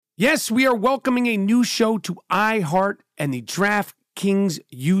Yes, we are welcoming a new show to iHeart and the DraftKings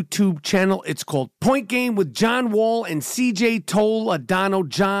YouTube channel. It's called Point Game with John Wall and CJ Toledano.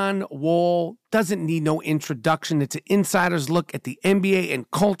 John Wall doesn't need no introduction. It's an insider's look at the NBA and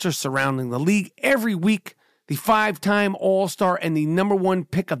culture surrounding the league. Every week, the five-time All-Star and the number one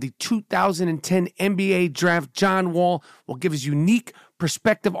pick of the 2010 NBA Draft, John Wall, will give his unique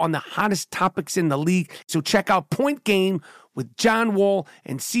perspective on the hottest topics in the league. So check out Point Game with John Wall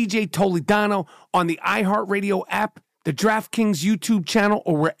and CJ Toledano on the iHeartRadio app, the DraftKings YouTube channel,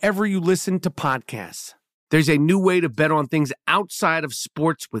 or wherever you listen to podcasts. There's a new way to bet on things outside of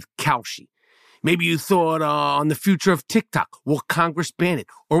sports with Kalshi. Maybe you thought on the future of TikTok. Will Congress ban it?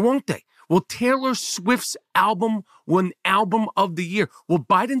 Or won't they? Will Taylor Swift's album win Album of the Year? Will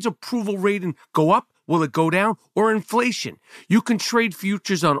Biden's approval rating go up? Will it go down? Or inflation? You can trade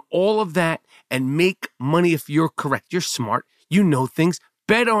futures on all of that and make money if you're correct. You're smart. You know things.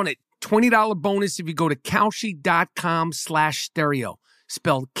 Bet on it. $20 bonus if you go to Kalshi.com/stereo.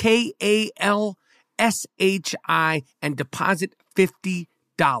 Spelled Kalshi and deposit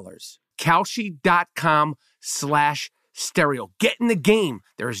 $50. Kalshi.com/stereo. Get in the game.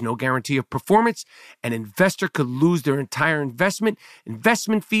 There is no guarantee of performance. An investor could lose their entire investment.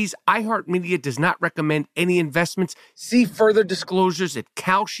 Investment fees. iHeartMedia does not recommend any investments. See further disclosures at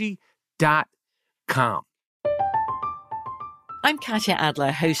Kalshi.com. I'm Katya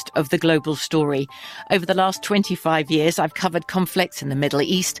Adler, host of The Global Story. Over the last 25 years, I've covered conflicts in the Middle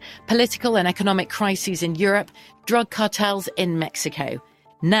East, political and economic crises in Europe, drug cartels in Mexico.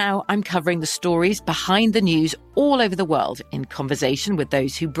 Now I'm covering the stories behind the news all over the world in conversation with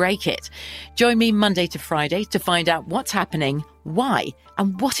those who break it. Join me Monday to Friday to find out what's happening, why,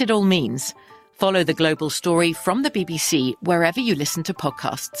 and what it all means. Follow The Global Story from the BBC wherever you listen to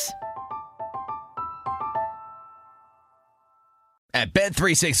podcasts. At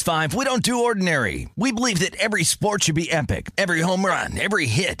Bet365, we don't do ordinary. We believe that every sport should be epic. Every home run, every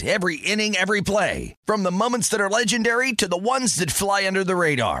hit, every inning, every play. From the moments that are legendary to the ones that fly under the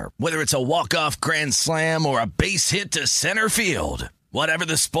radar. Whether it's a walk-off grand slam or a base hit to center field. Whatever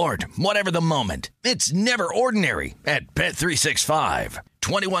the sport, whatever the moment. It's never ordinary at Bet365.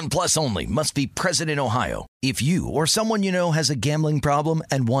 21 plus only. Must be present in Ohio. If you or someone you know has a gambling problem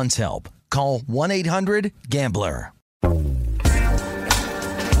and wants help, call 1-800-GAMBLER.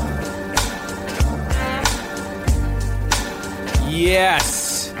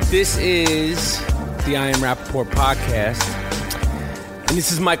 Yes, this is the I Am Rappaport podcast. And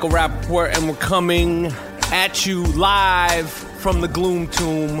this is Michael Rappaport, and we're coming at you live from the Gloom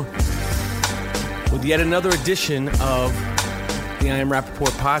Tomb with yet another edition of the I Am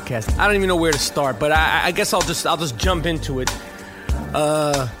Rappaport podcast. I don't even know where to start, but I guess I'll just jump into it.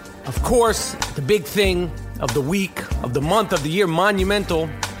 Of course, the big thing of the week, of the month, of the year, monumental.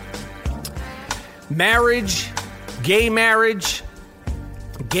 Marriage. Gay marriage,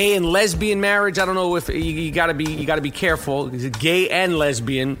 gay and lesbian marriage. I don't know if you gotta be careful. Is it gay and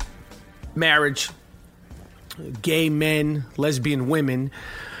lesbian marriage? Gay men, lesbian women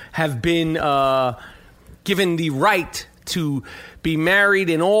have been given the right to be married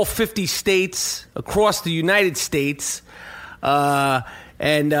in all 50 states across the United States.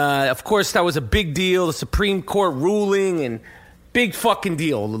 And of course, that was a big deal. The Supreme Court ruling and big fucking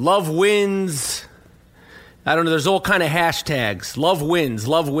deal. Love wins. I don't know. There's all kind of hashtags. Love wins.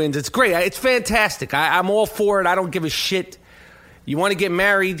 Love wins. It's great. It's fantastic. I'm all for it. I don't give a shit. You want to get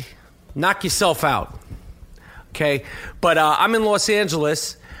married? Knock yourself out. Okay? But I'm in Los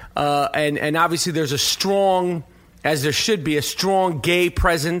Angeles, and obviously there's a strong, as there should be, a strong gay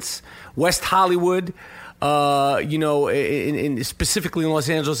presence. West Hollywood, specifically in Los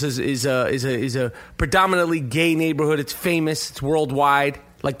Angeles, is a predominantly gay neighborhood. It's famous. It's worldwide,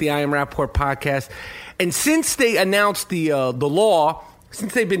 like the I Am Rappaport podcast. And since they announced the law,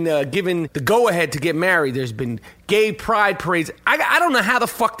 since they've been given the go-ahead to get married, there's been gay pride parades. I don't know how the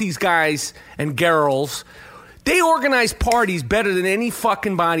fuck these guys and girls, they organize parties better than any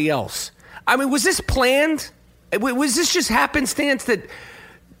fucking body else. I mean, was this planned? Was this just happenstance that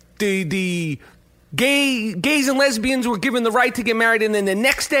the gays and lesbians were given the right to get married, and then the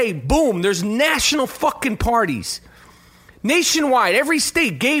next day, boom, there's national fucking parties? Nationwide, every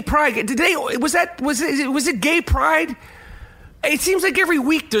state, gay pride. Was it gay pride? It seems like every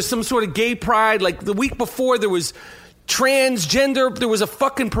week there's some sort of gay pride. Like the week before there was transgender. There was a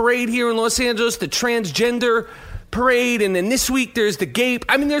fucking parade here in Los Angeles, the transgender parade. And then this week there's the gay.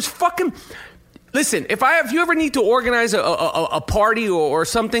 I mean, there's fucking. Listen, if you ever need to organize a party or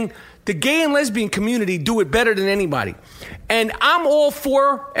something, the gay and lesbian community do it better than anybody. And I'm all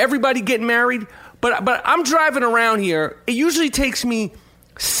for everybody getting married. But I'm driving around here. It usually takes me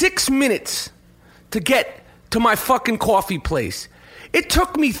 6 minutes to get to my fucking coffee place. It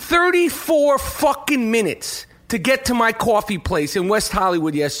took me 34 fucking minutes to get to my coffee place in West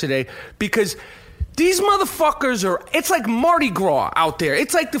Hollywood yesterday because these motherfuckers it's like Mardi Gras out there.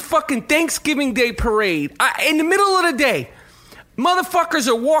 It's like the fucking Thanksgiving Day parade. In the middle of the day, motherfuckers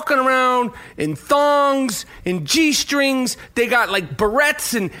are walking around in thongs and G-strings. They got like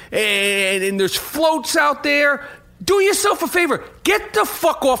barrettes and there's floats out there. Do yourself a favor. Get the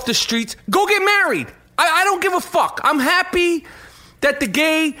fuck off the streets. Go get married. I don't give a fuck. I'm happy that the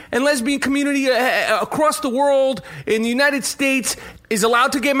gay and lesbian community across the world in the United States is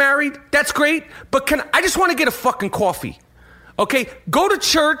allowed to get married. That's great. But I just want to get a fucking coffee. Okay? Go to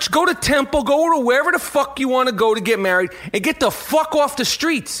church, go to temple, go to wherever the fuck you want to go to get married and get the fuck off the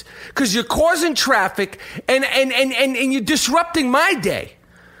streets. Because you're causing traffic and you're disrupting my day.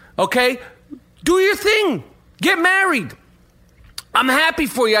 Okay? Do your thing. Get married. I'm happy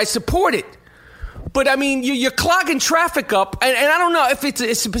for you. I support it. But, I mean, you're clogging traffic up, and I don't know if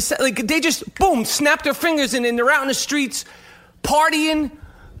it's like they just, boom, snap their fingers, and they're out in the streets partying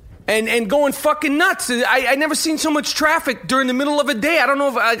and going fucking nuts. I never seen so much traffic during the middle of a day. I don't know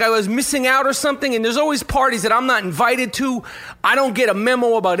if I was missing out or something, and there's always parties that I'm not invited to. I don't get a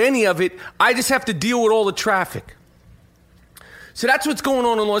memo about any of it. I just have to deal with all the traffic. So that's what's going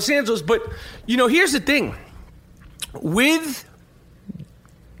on in Los Angeles. But, here's the thing. With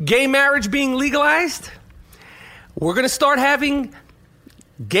gay marriage being legalized, we're going to start having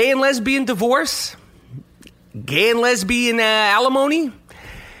gay and lesbian divorce, gay and lesbian alimony,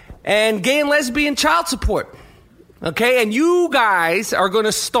 and gay and lesbian child support. Okay? And you guys are going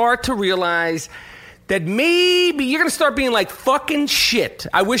to start to realize that maybe you're going to start being like, fucking shit.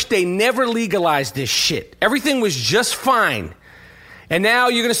 I wish they never legalized this shit. Everything was just fine. And now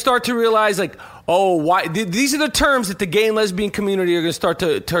you're going to start to realize, like, oh, why? These are the terms that the gay and lesbian community are going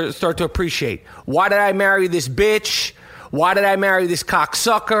to start to appreciate. Why did I marry this bitch? Why did I marry this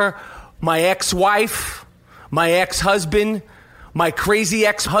cocksucker? My ex-wife, my ex-husband, my crazy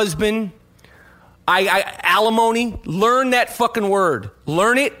ex-husband. Alimony. Learn that fucking word.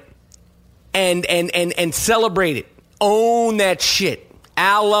 Learn it and celebrate it. Own that shit.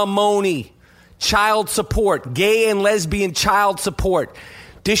 Alimony. Child support. Gay and lesbian child support.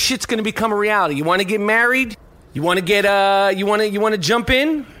 This shit's going to become a reality. You want to get married? You want to get you want to jump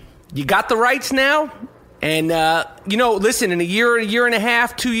in? You got the rights now? And listen, in a year and a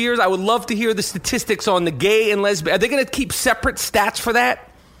half, 2 years, I would love to hear the statistics on the gay and lesbian. Are they going to keep separate stats for that?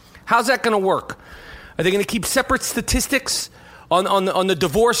 How's that going to work? Are they going to keep separate statistics on the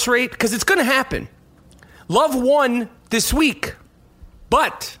divorce rate? Because it's going to happen. Love won this week.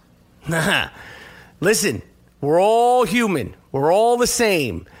 But listen, we're all human. We're all the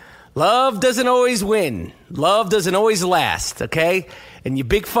same. Love doesn't always win. Love doesn't always last, okay? And your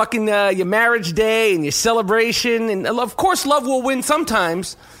big fucking, your marriage day and your celebration. And of course, love will win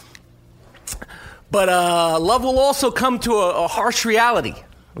sometimes. But love will also come to a harsh reality,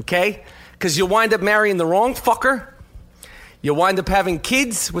 okay? Because you'll wind up marrying the wrong fucker. You'll wind up having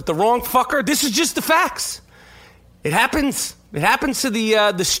kids with the wrong fucker. This is just the facts. It happens. It happens to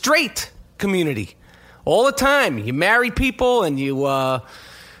the straight community. All the time. You marry people and you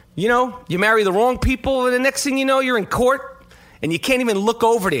marry the wrong people, and the next thing you know, you're in court and you can't even look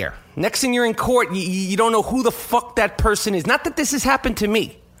over there. Next thing you're in court, you don't know who the fuck that person is. Not that this has happened to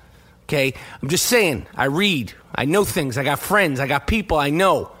me, okay? I'm just saying, I read, I know things, I got friends, I got people I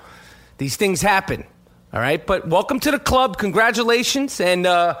know. These things happen, all right? But welcome to the club, congratulations. And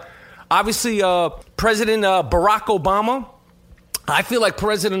obviously, President Barack Obama, I feel like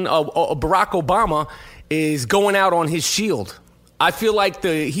President Barack Obama is going out on his shield. I feel like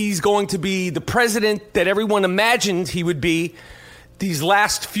he's going to be the president that everyone imagined he would be these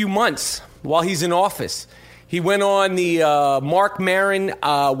last few months while he's in office. He went on the Mark Maron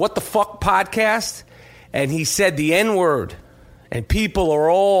What the Fuck podcast, and he said the N-word. And people are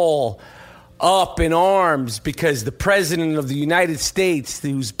all up in arms because the president of the United States,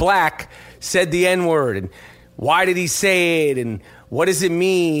 who's black, said the N-word. And why did he say it? And what does it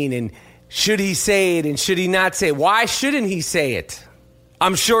mean? And should he say it and should he not say it? Why shouldn't he say it?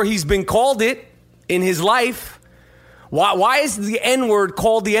 I'm sure he's been called it in his life. Why is the N-word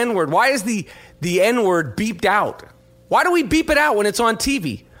called the N-word? Why is the N-word beeped out? Why do we beep it out when it's on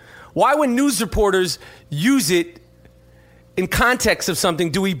TV? Why, when news reporters use it in context of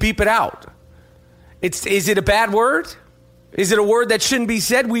something, do we beep it out? Is it a bad word? Is it a word that shouldn't be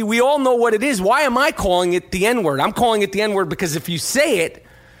said? We all know what it is. Why am I calling it the N-word? I'm calling it the N-word because if you say it,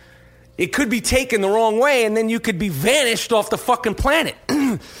 it could be taken the wrong way, and then you could be vanished off the fucking planet.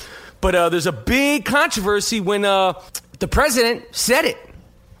 But there's a big controversy when the president said it.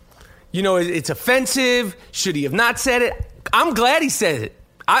 You know, it's offensive. Should he have not said it? I'm glad he said it.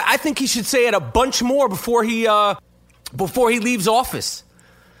 I think he should say it a bunch more before he leaves office.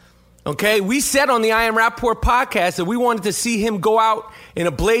 Okay, we said on the I Am Rappaport podcast that we wanted to see him go out in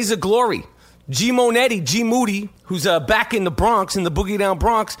a blaze of glory. G Moody, who's back in the Bronx, in the Boogie Down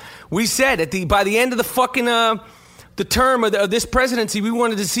Bronx, we said by the end of the fucking the term of this presidency, we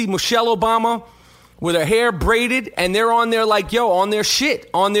wanted to see Michelle Obama with her hair braided, and they're on there like, on their shit,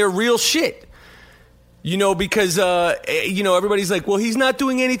 on their real shit. You know, because, everybody's like, well, he's not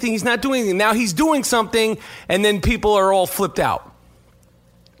doing anything. Now he's doing something, and then people are all flipped out.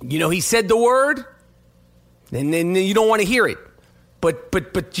 You know, he said the word, and then you don't want to hear it. But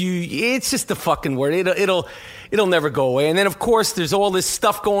it's just a fucking word. It'll never go away. And then, of course, there's all this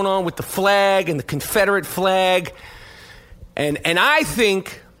stuff going on with the flag and the Confederate flag. And I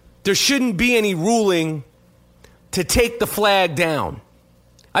think there shouldn't be any ruling to take the flag down.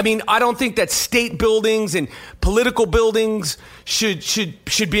 I mean, I don't think that state buildings and political buildings should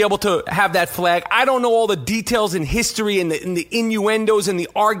be able to have that flag. I don't know all the details in history and the innuendos and the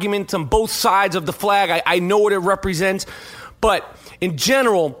arguments on both sides of the flag. I know what it represents. But in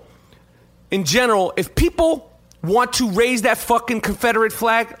general, if people want to raise that fucking Confederate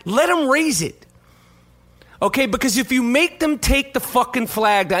flag, let them raise it. Okay, because if you make them take the fucking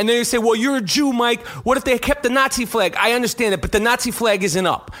flag, I know you say, well, you're a Jew, Mike. What if they kept the Nazi flag? I understand it, but the Nazi flag isn't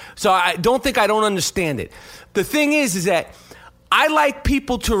up. So I don't understand it. The thing is that I like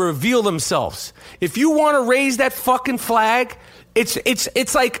people to reveal themselves. If you want to raise that fucking flag,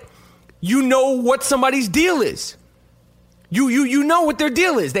 it's like you know what somebody's deal is. You know what their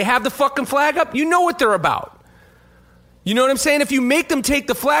deal is. They have the fucking flag up. You know what they're about. You know what I'm saying? If you make them take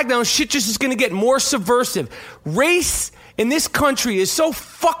the flag down, shit just is going to get more subversive. Race in this country is so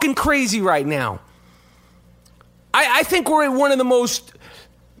fucking crazy right now. I think we're in one of the most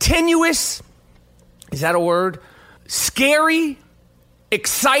tenuous, is that a word? Scary,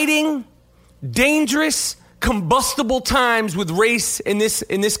 exciting, dangerous, combustible times with race in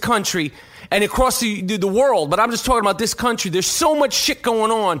this country and across the world. But I'm just talking about this country. There's so much shit going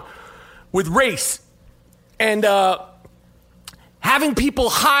on with race. And having people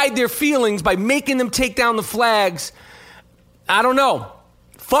hide their feelings by making them take down the flags, I don't know.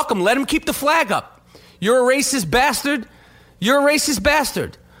 Fuck them. Let them keep the flag up. You're a racist bastard. You're a racist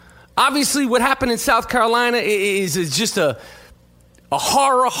bastard. Obviously, what happened in South Carolina is just a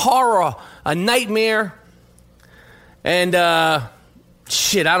horror, a nightmare. And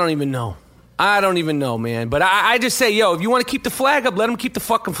shit, I don't even know. I don't even know, man. But I just say, if you want to keep the flag up, let them keep the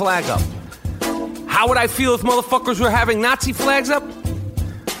fucking flag up. How would I feel if motherfuckers were having Nazi flags up?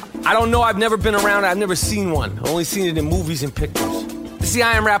 I don't know. I've never been around. I've never seen one. I've only seen it in movies and pictures. It's the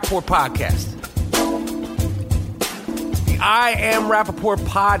I Am Rappaport podcast. The I Am Rappaport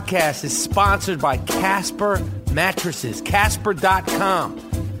podcast is sponsored by Casper Mattresses. Casper.com.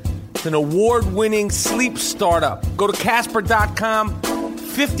 It's an award-winning sleep startup. Go to Casper.com.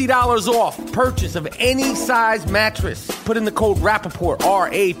 $50 off purchase of any size mattress. Put in the code Rappaport,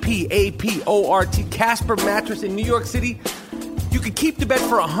 RAPAPORT. Casper Mattress in New York City. You could keep the bed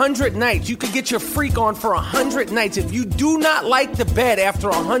for 100 nights. You could get your freak on for 100 nights. If you do not like the bed after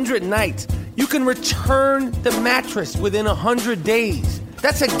 100 nights, you can return the mattress within 100 days.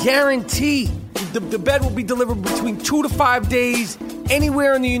 That's a guarantee. The bed will be delivered between 2 to 5 days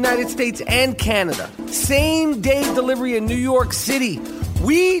anywhere in the United States and Canada. Same day delivery in New York City.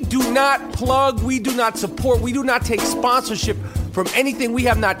 We do not plug, we do not support, we do not take sponsorship from anything we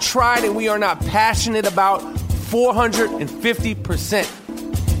have not tried and we are not passionate about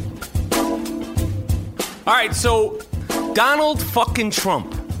 450%. All right, so Donald fucking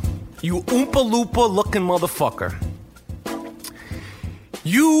Trump, you Oompa Loompa looking motherfucker.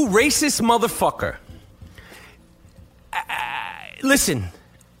 You racist motherfucker. Listen,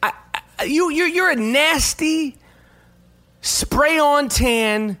 you're a nasty, spray-on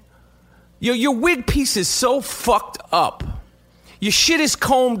tan. Your wig piece is so fucked up. Your shit is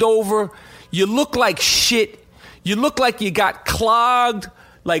combed over. You look like shit. You look like you got clogged.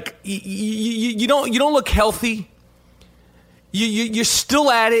 Like you don't look healthy. You're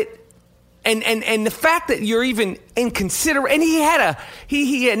still at it. And the fact that you're even inconsiderate, and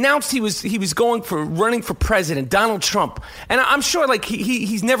he announced he was running for president, Donald Trump, and I'm sure like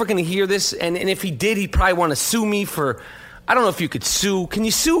he's never going to hear this, and if he did, he'd probably want to sue me for, I don't know if you could sue. Can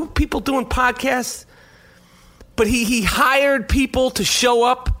you sue people doing podcasts? But he hired people to show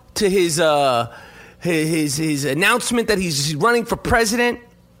up to his announcement that he's running for president.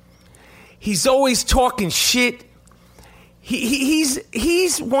 He's always talking shit.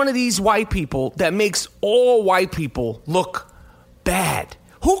 He's one of these white people that makes all white people look bad.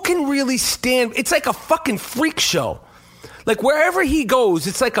 Who can really stand? It's like a fucking freak show. Like wherever he goes,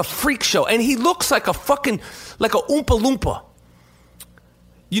 it's like a freak show. And he looks like a fucking, like a Oompa Loompa.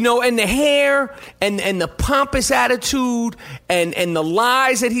 You know, and the hair and the pompous attitude and the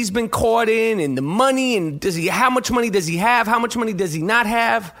lies that he's been caught in and the money and how much money does he have? How much money does he not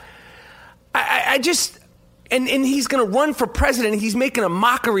have? I just, and he's going to run for president. He's making a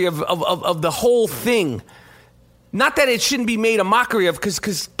mockery of the whole thing. Not that it shouldn't be made a mockery of,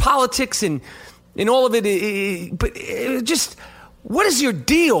 because politics and all of it, but just, what is your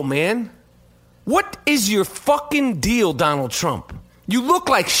deal, man? What is your fucking deal, Donald Trump? You look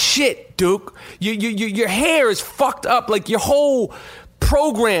like shit, Duke. Your hair is fucked up, like your whole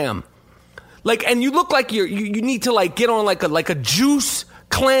program. Like, and you look like you need to like get on like a juice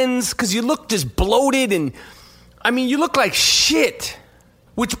cleanse because you look just bloated and, I mean, you look like shit.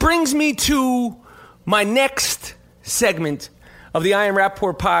 Which brings me to my next segment of the Ian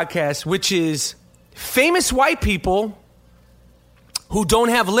Rappaport podcast, which is famous white people who don't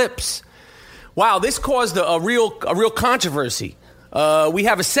have lips. Wow, this caused a real controversy. We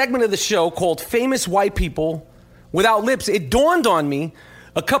have a segment of the show called Famous White People Without Lips. It dawned on me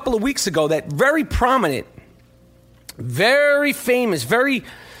a couple of weeks ago that very prominent, very famous, very,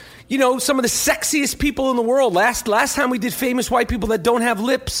 you know, some of the sexiest people in the world. Last time we did famous white people that don't have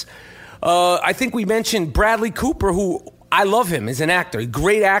lips, I think we mentioned Bradley Cooper, who I love him as an actor, a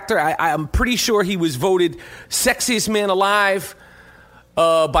great actor. I'm pretty sure he was voted sexiest man alive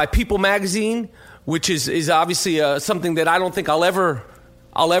by People magazine, which is obviously something that I don't think I'll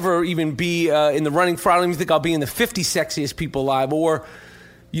ever even be in the running for. I don't even think I'll be in the 50 sexiest people alive or,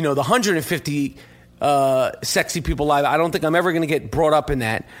 you know, the 150 sexy people alive. I don't think I'm ever going to get brought up in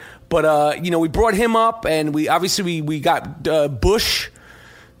that. But, you know, we brought him up, and we got Bush,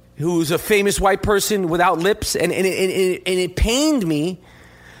 who's a famous white person without lips, and it pained me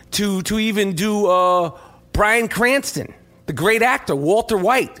to even do Bryan Cranston, the great actor, Walter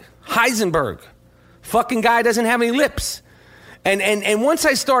White, Heisenberg. Fucking guy doesn't have any lips. And once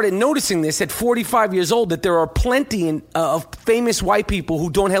I started noticing this at 45 years old, that there are plenty of famous white people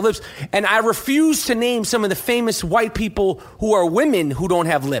who don't have lips, and I refuse to name some of the famous white people who are women who don't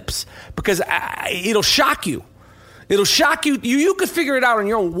have lips, because it'll shock you. It'll shock you. You could figure it out on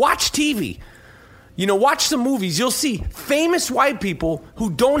your own. Watch TV. You know, watch some movies. You'll see famous white people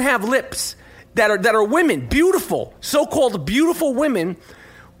who don't have lips that are women, beautiful, so-called beautiful women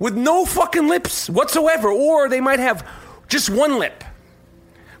with no fucking lips whatsoever, or they might have just one lip,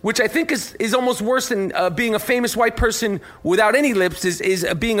 which I think is almost worse than being a famous white person without any lips is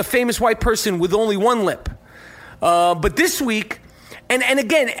being a famous white person with only one lip. But this week, and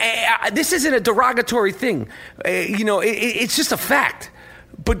again, this isn't a derogatory thing. You know, it's just a fact.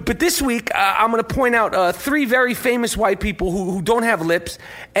 But this week, I'm going to point out three very famous white people who don't have lips.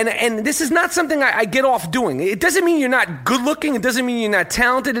 And this is not something I get off doing. It doesn't mean you're not good looking. It doesn't mean you're not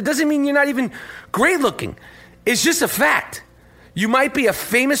talented. It doesn't mean you're not even great looking. It's just a fact. You might be a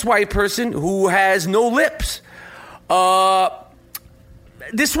famous white person who has no lips.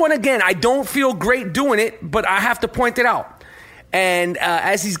 This one, again, I don't feel great doing it, but I have to point it out. And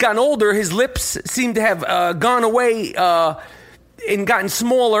as he's gotten older, his lips seem to have gone away and gotten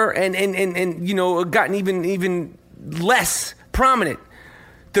smaller and you know, gotten even less prominent.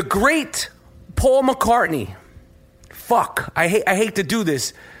 The great Paul McCartney, I hate to do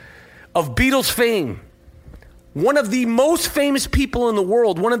this, of Beatles fame. One of the most famous people in the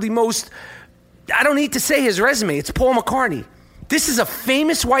world, one of the most, I don't need to say his resume, it's Paul McCartney. This is a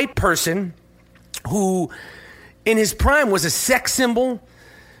famous white person who, in his prime, was a sex symbol.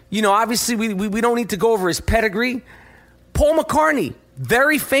 You know, obviously, we don't need to go over his pedigree. Paul McCartney,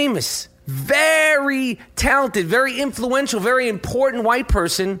 very famous, very talented, very influential, very important white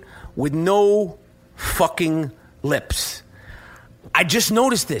person with no fucking lips. I just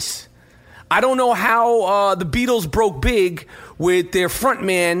noticed this. I don't know how the Beatles broke big with their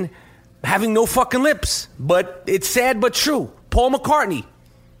frontman having no fucking lips, but it's sad but true. Paul McCartney,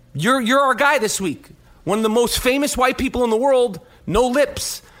 you're our guy this week. One of the most famous white people in the world, no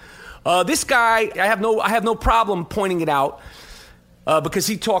lips. This guy, I have no problem pointing it out because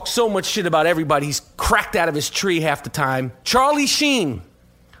he talks so much shit about everybody. He's cracked out of his tree half the time. Charlie Sheen,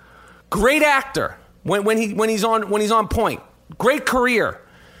 great actor when he's on point. Great career.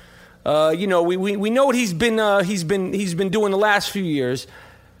 You know, we know what he's been doing the last few years.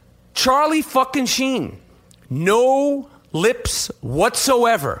 Charlie fucking Sheen, no lips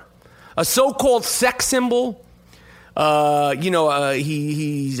whatsoever. A so-called sex symbol. You know,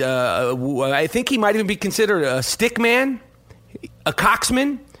 he's I think he might even be considered a stick man, a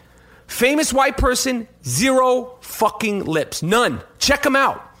cocksman. Famous white person, 0 fucking lips. None. Check him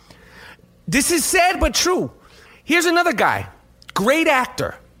out. This is sad but true. Here's another guy. Great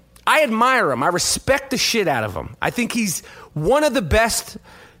actor. I admire him. I respect the shit out of him. I think he's one of the best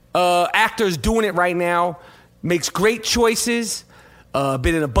actors doing it right now. Makes great choices.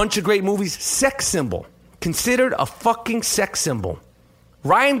 Been in a bunch of great movies. Sex symbol. Considered a fucking sex symbol.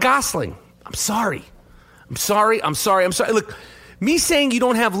 Ryan Gosling. I'm sorry. Look, me saying you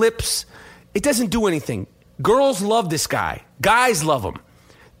don't have lips, it doesn't do anything. Girls love this guy. Guys love him.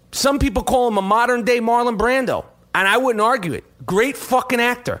 Some people call him a modern day Marlon Brando, and I wouldn't argue it. Great fucking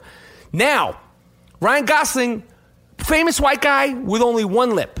actor. Now, Ryan Gosling, famous white guy with only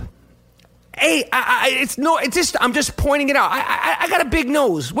 1 lip. Hey, I'm just pointing it out. I got a big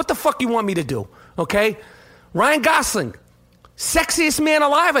nose. What the fuck you want me to do? Okay? Ryan Gosling, sexiest man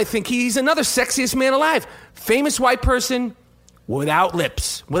alive, I think. He's another sexiest man alive. Famous white person without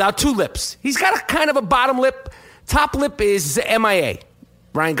lips, without 2 lips. He's got a kind of a bottom lip. Top lip is MIA.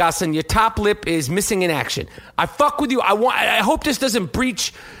 Ryan Gosling, your top lip is missing in action. I fuck with you. I hope this doesn't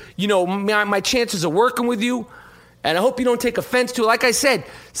breach, my chances of working with you. And I hope you don't take offense to it. Like I said,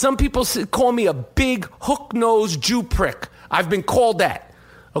 some people call me a big hook-nosed Jew prick. I've been called that.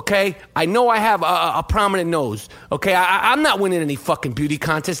 Okay? I know I have a prominent nose. Okay? I'm not winning any fucking beauty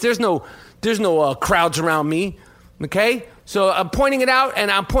contest. There's no crowds around me. Okay? So I'm pointing it out, and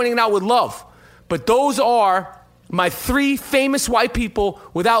I'm pointing it out with love. But those are my 3 famous white people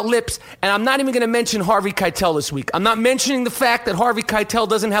without lips, and I'm not even going to mention Harvey Keitel this week. I'm not mentioning the fact that Harvey Keitel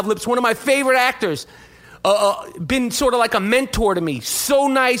doesn't have lips. One of my favorite actors. Been sort of like a mentor to me. So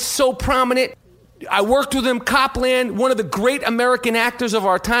nice, so prominent. I worked with him, Copland, one of the great American actors of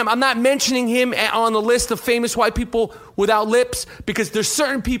our time. I'm not mentioning him on the list of famous white people without lips because there's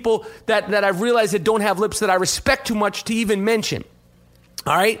certain people that I've realized that don't have lips that I respect too much to even mention.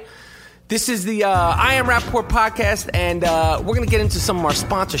 All right? This is the I Am Rapaport podcast, and we're going to get into some of our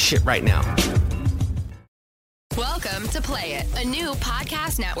sponsor shit right now. Welcome to Play It, a new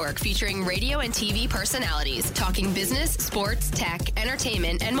podcast network featuring radio and TV personalities talking business, sports, tech,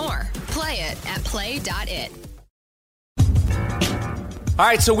 entertainment, and more. Play it at play.it. All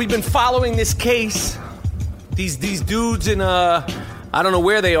right, so we've been following this case. These dudes in, I don't know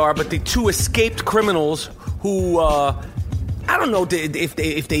where they are, but the 2 escaped criminals who, I don't know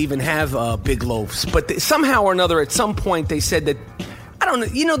if they even have big loaves, but somehow or another, at some point, they said that, I don't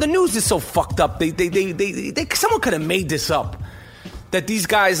know, the news is so fucked up. Someone could have made this up. That these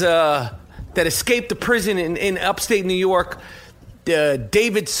guys that escaped the prison in upstate New York,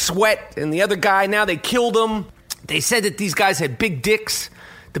 David Sweat and the other guy, now they killed them. They said that these guys had big dicks,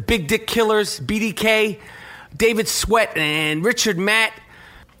 the big dick killers, BDK, David Sweat and Richard Matt.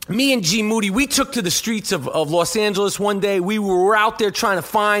 Me and G. Moody, we took to the streets of Los Angeles one day. We were out there trying to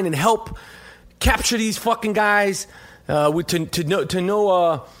find and help capture these fucking guys. What is the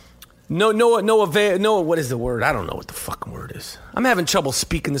word? I don't know what the fucking word is. I'm having trouble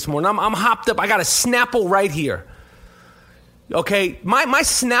speaking this morning. I'm hopped up. I got a Snapple right here. Okay, my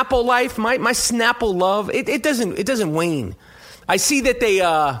Snapple life, my Snapple love, it doesn't wane. I see that they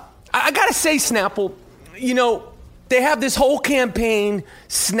I gotta say, Snapple, they have this whole campaign.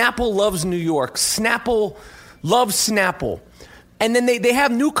 Snapple loves New York. Snapple loves Snapple. And then they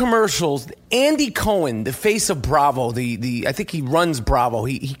have new commercials. Andy Cohen, the face of Bravo, I think he runs Bravo.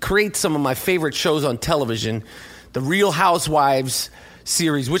 He creates some of my favorite shows on television, the Real Housewives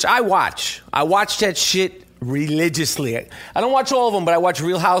series, which I watch. I watch that shit religiously. I don't watch all of them, but I watch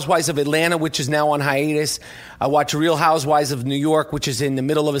Real Housewives of Atlanta, which is now on hiatus. I watch Real Housewives of New York, which is in the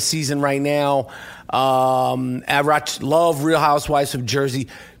middle of a season right now. I love Real Housewives of Jersey.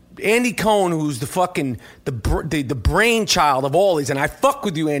 Andy Cohen, who's the fucking the brainchild of all these, and I fuck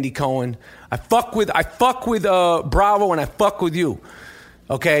with you, Andy Cohen. I fuck with Bravo, and I fuck with you.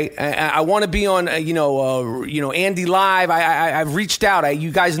 Okay, I want to be on Andy Live. I've reached out.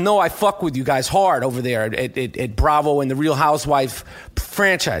 You guys know I fuck with you guys hard over there at Bravo and the Real Housewife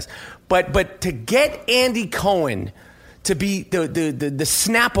franchise. But to get Andy Cohen to be the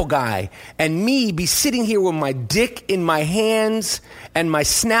Snapple guy and me be sitting here with my dick in my hands and my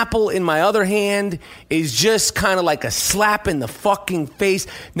Snapple in my other hand is just kind of like a slap in the fucking face.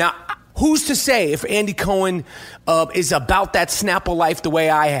 Now, who's to say if Andy Cohen is about that Snapple life the way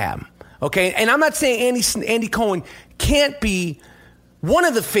I am? Okay, and I'm not saying Andy Cohen can't be one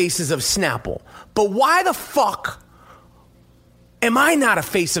of the faces of Snapple, but why the fuck am I not a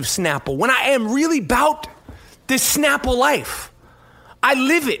face of Snapple when I am really about this Snapple life? I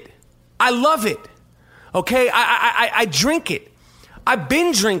live it. I love it. Okay? I drink it. I've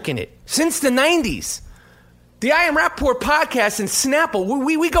been drinking it since the 90s. The I Am Rappaport podcast and Snapple,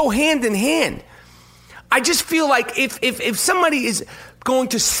 we go hand in hand. I just feel like if somebody is going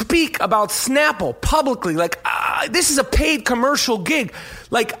to speak about Snapple publicly, like this is a paid commercial gig,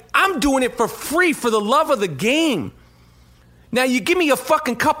 like I'm doing it for free for the love of the game. Now you give me a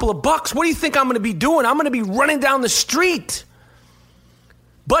fucking couple of bucks, what do you think I'm going to be doing? I'm going to be running down the street,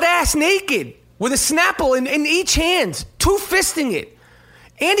 butt ass naked, with a Snapple in each hand, two-fisting it.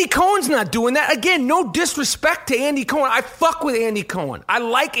 Andy Cohen's not doing that. Again, no disrespect to Andy Cohen. I fuck with Andy Cohen. I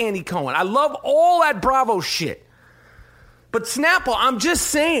like Andy Cohen. I love all that Bravo shit. But Snapple, I'm just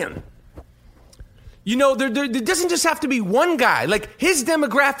saying, you know, there doesn't just have to be one guy. Like, his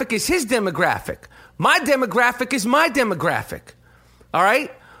demographic is his demographic. My demographic is my demographic. All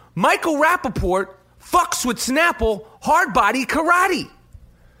right? Michael Rappaport fucks with Snapple hard body karate.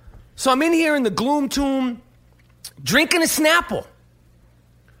 So I'm in here in the Gloom Tomb drinking a Snapple.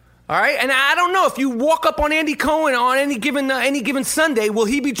 All right, and I don't know if you walk up on Andy Cohen on any given Sunday, will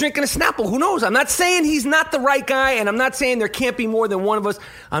he be drinking a Snapple? Who knows? I'm not saying he's not the right guy, and I'm not saying there can't be more than one of us.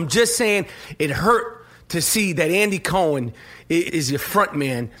 I'm just saying it hurt to see that Andy Cohen is your front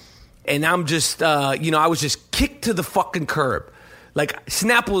man, and I'm just, I was just kicked to the fucking curb. Like,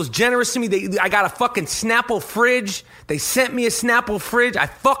 Snapple is generous to me. I got a fucking Snapple fridge. They sent me a Snapple fridge. I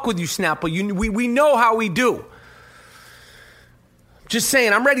fuck with you, Snapple. We know how we do. Just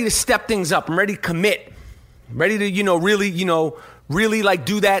saying, I'm ready to step things up. I'm ready to commit. I'm ready to, really like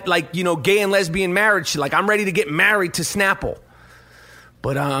do that, like, gay and lesbian marriage. Like, I'm ready to get married to Snapple.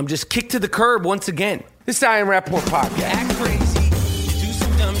 But I'm just kicked to the curb once again. This is I Am Rappaport podcast. Act crazy, you do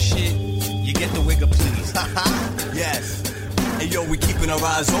some dumb shit, you get the wig of please. Yes. Hey, yo, we keeping our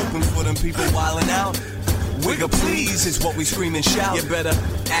eyes open for them people wildin' out. Wigga please is what we scream and shout. You better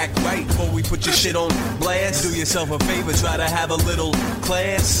act right before we put your shit on blast. Do yourself a favor, try to have a little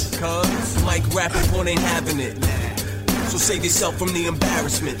class, cause Mike Rappaport ain't having it. So save yourself from the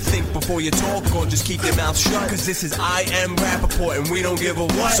embarrassment. Think before you talk or just keep your mouth shut. Cause this is I Am Rappaport and we don't give a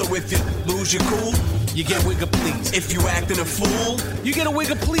what. So if you lose your cool, you get wigga please. If you acting a fool, you get a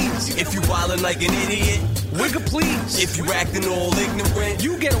wigga please. If you wildin' like an idiot, wigga please. If you acting all ignorant,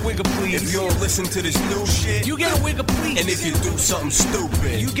 you get a wigga please. If you don't listen to this new shit, you get a wigga please. And if you do something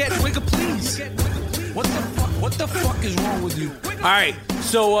stupid, you get wigga please. What the fuck? What the fuck is wrong with you? All right,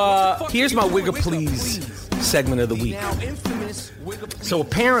 so here's my wigga please segment of the week. So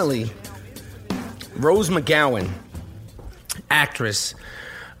apparently, Rose McGowan, actress,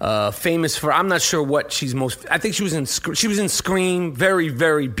 famous for, I'm not sure what she's most, I think she was in Scream, very,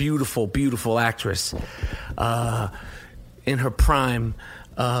 very beautiful actress, in her prime,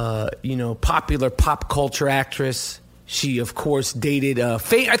 popular pop culture actress. She, of course, dated, I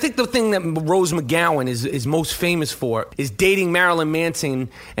think the thing that Rose McGowan is most famous for is dating Marilyn Manson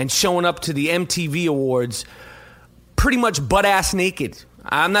and showing up to the MTV Awards pretty much butt-ass naked.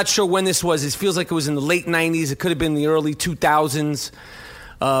 I'm not sure when this was. It feels like it was in the late 90s. It could have been the early 2000s.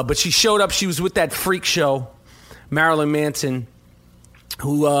 But she showed up. She was with that freak show, Marilyn Manson,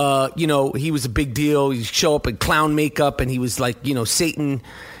 who, he was a big deal. He'd show up in clown makeup, and he was like, Satan.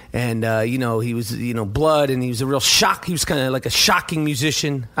 And, he was, blood, and he was a real shock. He was kind of like a shocking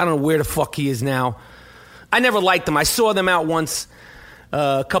musician. I don't know where the fuck he is now. I never liked him. I saw them out once,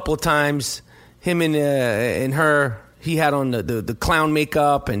 a couple of times. Him and her, he had on the clown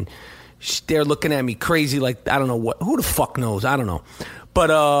makeup, and they're looking at me crazy like, I don't know what. Who the fuck knows? I don't know. But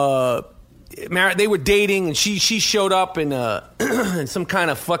they were dating, and she showed up in some kind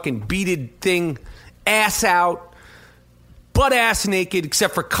of fucking beaded thing, ass out. Butt ass naked,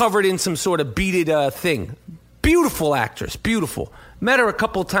 except for covered in some sort of beaded thing. Beautiful actress, beautiful. Met her a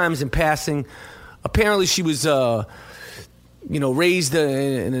couple of times in passing. Apparently she was, raised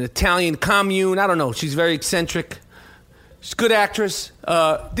in an Italian commune. I don't know. She's very eccentric. She's a good actress.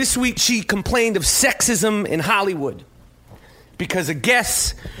 This week she complained of sexism in Hollywood because I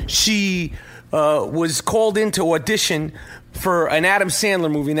guess she was called in to audition for an Adam Sandler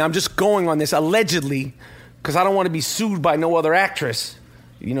movie. Now I'm just going on this allegedly, because I don't want to be sued by no other actress.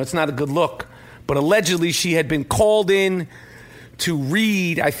 It's not a good look. But allegedly, she had been called in to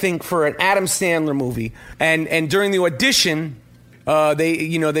read, I think, for an Adam Sandler movie. And during the audition,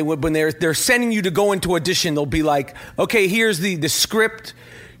 when they're sending you to go into audition, they'll be like, okay, here's the script.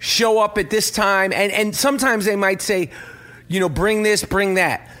 Show up at this time. And sometimes they might say, bring this, bring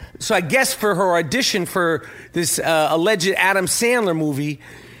that. So I guess for her audition for this alleged Adam Sandler movie,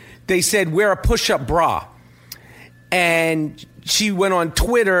 they said, wear a push-up bra. And she went on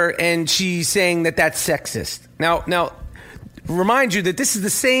Twitter and she's saying that that's sexist. Now, remind you that this is the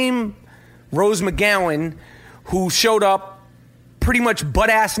same Rose McGowan who showed up pretty much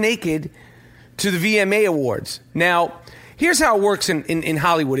butt-ass naked to the VMA Awards. Now, here's how it works in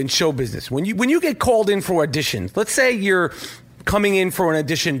Hollywood, in show business. When you get called in for auditions, let's say you're coming in for an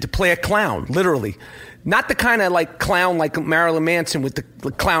audition to play a clown, literally. Not the kind of like clown like Marilyn Manson with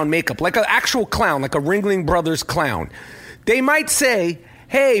the clown makeup, like an actual clown, like a Ringling Brothers clown. They might say,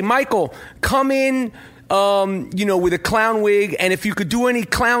 hey, Michael, come in, with a clown wig, and if you could do any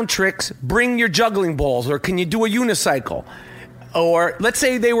clown tricks, bring your juggling balls, or can you do a unicycle? Or let's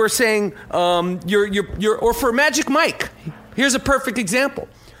say they were saying, or for Magic Mike. Here's a perfect example.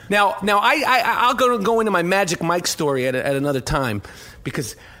 Now I'll go into my Magic Mike story at another time,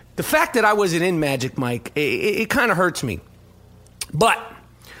 because the fact that I wasn't in Magic Mike, it kind of hurts me. But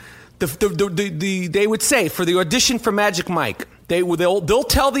they would say for the audition for Magic Mike, they'll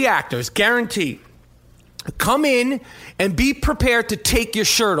tell the actors, guarantee, come in and be prepared to take your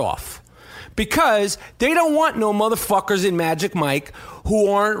shirt off. Because they don't want no motherfuckers in Magic Mike who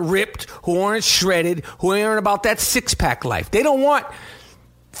aren't ripped, who aren't shredded, who aren't about that six-pack life. They don't want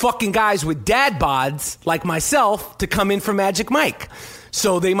fucking guys with dad bods like myself to come in for Magic Mike.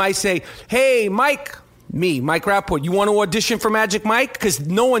 So they might say, hey, Mike Rapport, you want to audition for Magic Mike? Because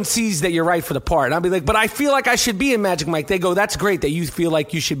no one sees that you're right for the part. And I'll be like, but I feel like I should be in Magic Mike. They go, that's great that you feel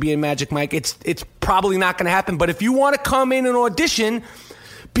like you should be in Magic Mike. It's probably not going to happen. But if you want to come in and audition,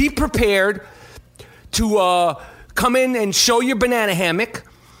 be prepared to come in and show your banana hammock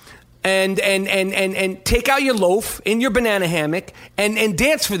and take out your loaf in your banana hammock and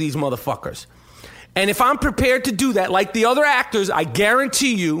dance for these motherfuckers. And if I'm prepared to do that, like the other actors, I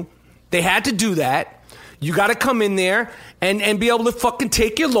guarantee you they had to do that. You got to come in there and be able to fucking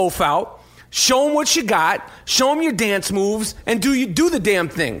take your loaf out, show them what you got, show them your dance moves, and do the damn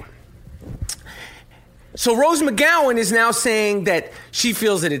thing. So Rose McGowan is now saying that she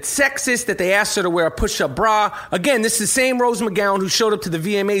feels that it's sexist, that they asked her to wear a push-up bra. Again, this is the same Rose McGowan who showed up to the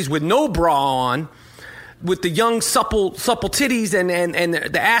VMAs with no bra on, with the young, supple titties and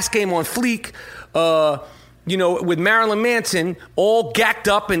the ass game on fleek, with Marilyn Manson all gacked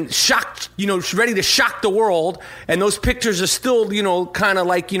up and shocked, ready to shock the world. And those pictures are still, kind of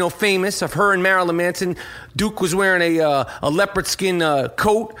like, famous of her and Marilyn Manson. Duke was wearing a leopard skin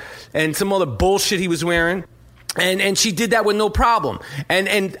coat and some other bullshit he was wearing. And she did that with no problem.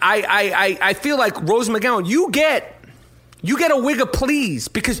 And I feel like Rose McGowan, you get a wig of please,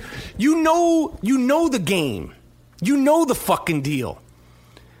 because you know the game. You know the fucking deal.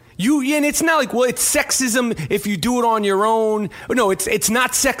 And it's not like, well, it's sexism if you do it on your own. No, it's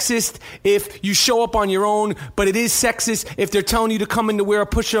not sexist if you show up on your own, but it is sexist if they're telling you to come in to wear a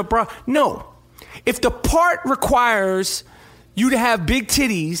push-up bra. No. If the part requires you to have big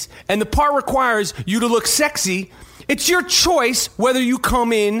titties and the part requires you to look sexy, it's your choice whether you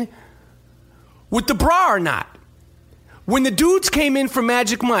come in with the bra or not. When the dudes came in for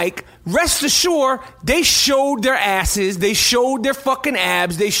Magic Mike, rest assured, they showed their asses, they showed their fucking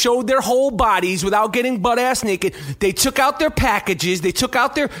abs, they showed their whole bodies without getting butt-ass naked. They took out their packages, they took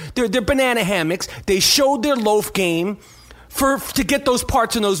out their banana hammocks, they showed their loaf game to get those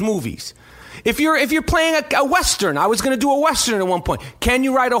parts in those movies. If you're playing a Western, I was going to do a Western at one point. Can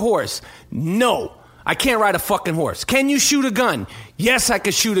you ride a horse? No, I can't ride a fucking horse. Can you shoot a gun? Yes, I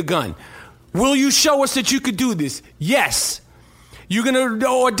can shoot a gun. Will you show us that you could do this? Yes. You're going to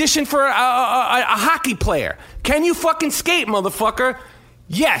audition for a hockey player. Can you fucking skate, motherfucker?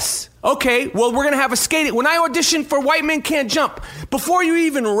 Yes. Okay, well, we're going to have a skating. When I auditioned for White Men Can't Jump, before you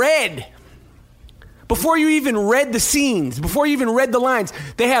even read the scenes, before you even read the lines,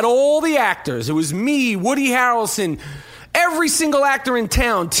 they had all the actors. It was me, Woody Harrelson, every single actor in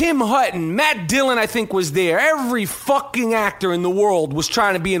town, Tim Hutton, Matt Dillon, I think, was there. Every fucking actor in the world was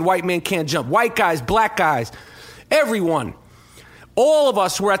trying to be in White Men Can't Jump. White guys, black guys, everyone. All of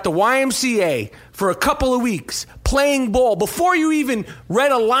us were at the YMCA for a couple of weeks playing ball before you even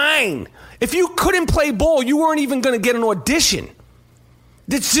read a line. If you couldn't play ball, you weren't even going to get an audition.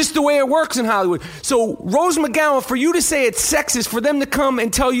 It's just the way it works in Hollywood. So, Rose McGowan, for you to say it's sexist, for them to come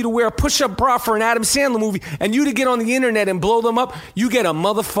and tell you to wear a push-up bra for an Adam Sandler movie, and you to get on the internet and blow them up, you get a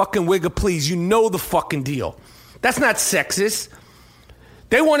motherfucking wig of please. You know the fucking deal. That's not sexist.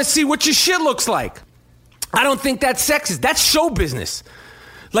 They want to see what your shit looks like. I don't think that's sexist. That's show business.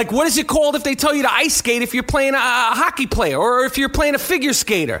 Like, what is it called if they tell you to ice skate if you're playing a hockey player, or if you're playing a figure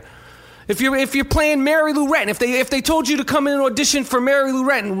skater? If you're playing Mary Lou Retton, if they told you to come in and audition for Mary Lou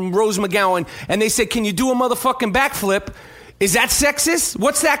Retton, Rose McGowan, and they said, can you do a motherfucking backflip? Is that sexist?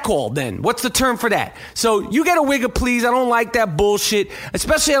 What's that called then? What's the term for that? So you get a wig of please. I don't like that bullshit.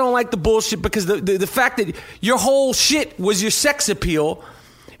 Especially I don't like the bullshit because the fact that your whole shit was your sex appeal,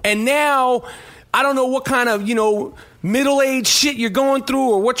 and now I don't know what kind of, middle-aged shit you're going through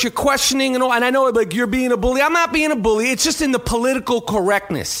or what you're questioning and all. And I know, like, you're being a bully. I'm not being a bully. It's just in the political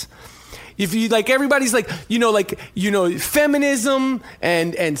correctness. If you, like, everybody's like, feminism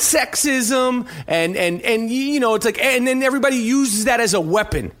and sexism and it's like, and then everybody uses that as a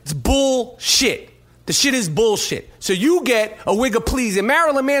weapon. It's bullshit. The shit is bullshit. So you get a wig of please. And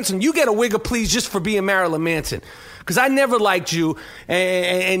Marilyn Manson, you get a wig of please just for being Marilyn Manson. Because I never liked you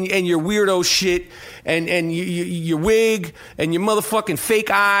and your weirdo shit and your wig and your motherfucking fake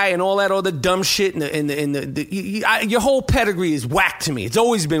eye and all that other dumb shit. Your whole pedigree is whack to me. It's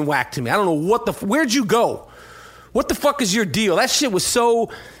always been whack to me. I don't know where'd you go? What the fuck is your deal? That shit was so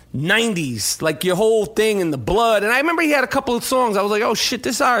 90s, like your whole thing in the blood. And I remember he had a couple of songs. I was like, oh shit,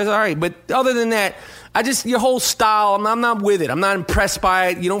 this is all right. But other than that, your whole style, I'm not with it. I'm not impressed by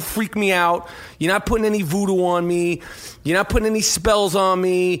it. You don't freak me out. You're not putting any voodoo on me. You're not putting any spells on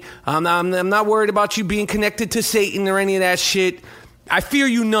me. I'm not worried about you being connected to Satan or any of that shit. I fear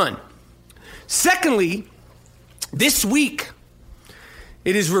you none. Secondly, this week,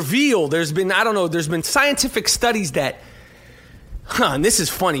 it is revealed, there's been scientific studies that, and this is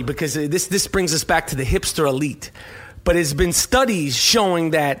funny because this brings us back to the hipster elite, but it's been studies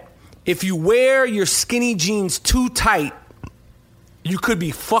showing that if you wear your skinny jeans too tight, you could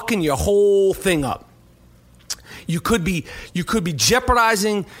be fucking your whole thing up. You could be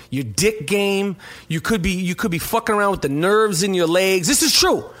jeopardizing your dick game. You could be fucking around with the nerves in your legs. This is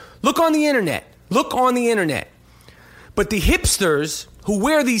true. Look on the internet. But the hipsters who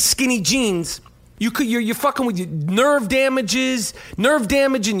wear these skinny jeans, you're fucking with your nerve damage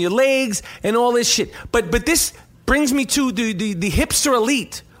in your legs and all this shit. But this brings me to the hipster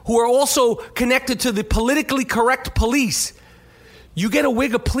elite, who are also connected to the politically correct police. You get a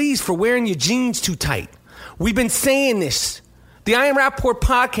wig of please for wearing your jeans too tight. We've been saying this. The I Am Rappaport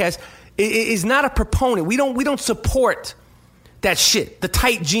podcast is not a proponent. We don't support that shit, the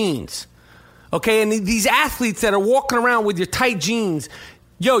tight jeans. Okay, and these athletes that are walking around with your tight jeans,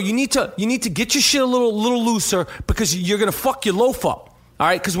 you need to get your shit a little looser because you're gonna fuck your loaf up. All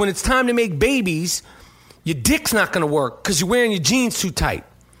right, because when it's time to make babies, your dick's not gonna work because you're wearing your jeans too tight.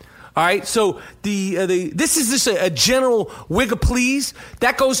 All right, so this is just a general wig of please.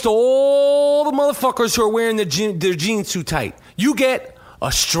 That goes to all the motherfuckers who are wearing their jeans too tight. You get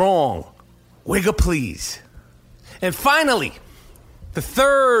a strong wig of please. And finally, the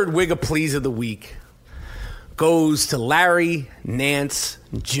third wig of please of the week goes to Larry Nance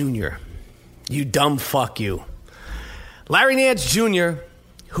Jr. You dumb fuck you. Larry Nance Jr.,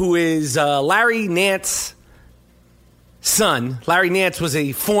 who is Larry Nance's son. Larry Nance was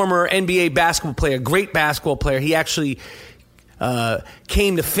a former NBA basketball player, great basketball player. He actually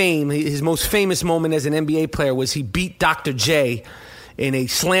came to fame. His most famous moment as an NBA player was he beat Dr. J in a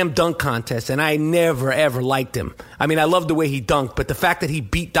slam dunk contest, and I never, ever liked him. I mean, I loved the way he dunked, but the fact that he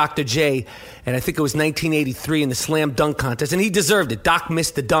beat Dr. J, and I think it was 1983 in the slam dunk contest, and he deserved it. Doc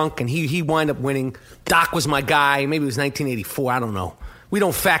missed the dunk, and he wound up winning. Doc was my guy. Maybe it was 1984. I don't know. We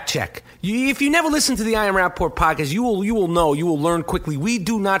don't fact check. If you never listen to the I Am Rappaport podcast, you will know. You will learn quickly. We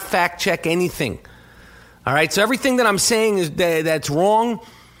do not fact check anything. All right? So everything that I'm saying is that's wrong.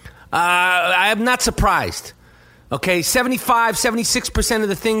 I am not surprised. Okay? 76% of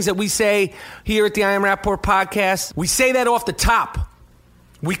the things that we say here at the I Am Rappaport podcast, we say that off the top.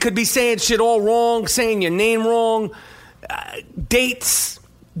 We could be saying shit all wrong, saying your name wrong, dates,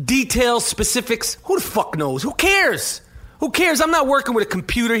 details, specifics. Who the fuck knows? Who cares? Who cares? I'm not working with a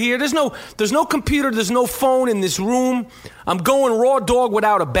computer here. There's no computer. There's no phone in this room. I'm going raw dog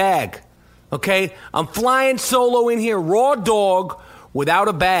without a bag. Okay? I'm flying solo in here, raw dog without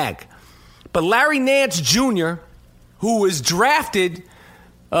a bag. But Larry Nance Jr., who was drafted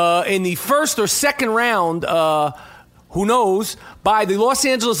in the first or second round, who knows, by the Los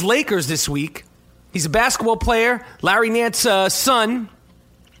Angeles Lakers this week. He's a basketball player. Larry Nance's son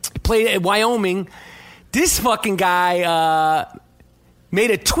played at Wyoming. This fucking guy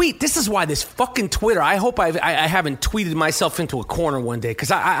made a tweet. This is why this fucking Twitter, I hope I haven't tweeted myself into a corner one day,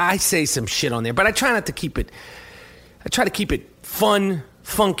 because I say some shit on there, but I try not to keep it, I try to keep it fun,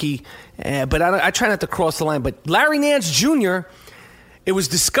 funky, but I try not to cross the line. But Larry Nance Jr., it was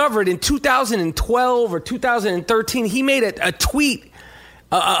discovered in 2012 or 2013. He made a tweet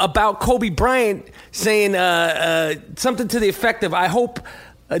about Kobe Bryant saying something to the effect of, I hope...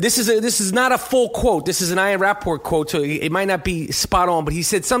 This is not a full quote. This is an I Am Rappaport quote, so it might not be spot on, but he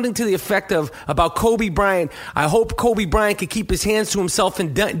said something to the effect of, about Kobe Bryant, I hope Kobe Bryant could keep his hands to himself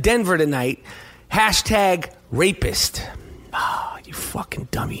in Denver tonight. # rapist. Oh, you fucking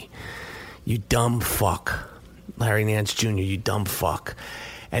dummy. You dumb fuck. Larry Nance Jr., you dumb fuck.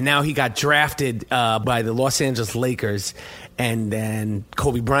 And now he got drafted by the Los Angeles Lakers. And then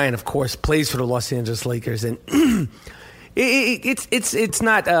Kobe Bryant, of course, plays for the Los Angeles Lakers. And it's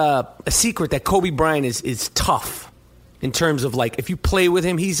not a secret that Kobe Bryant is tough in terms of, like, if you play with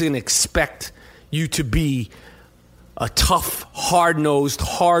him, he's going to expect you to be a tough, hard-nosed,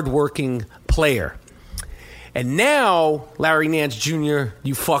 hard-working player. And now, Larry Nance Jr.,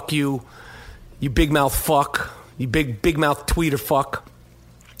 you big mouth fuck, you big mouth tweeter fuck,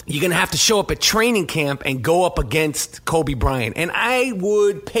 you're going to have to show up at training camp and go up against Kobe Bryant. And I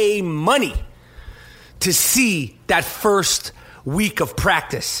would pay money to see that first week of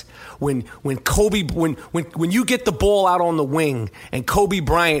practice when you get the ball out on the wing and Kobe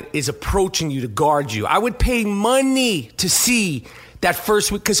Bryant is approaching you to guard you. I would pay money to see that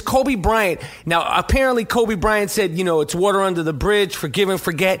first week, because Kobe Bryant, now apparently Kobe Bryant said, it's water under the bridge, forgive and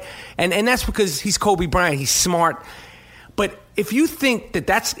forget. And that's because he's Kobe Bryant, he's smart. But if you think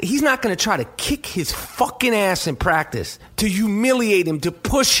he's not going to try to kick his fucking ass in practice, to humiliate him, to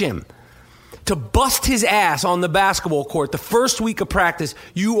push him, to bust his ass on the basketball court the first week of practice,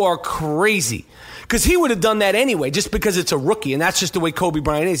 you are crazy. Because he would have done that anyway, just because it's a rookie, and that's just the way Kobe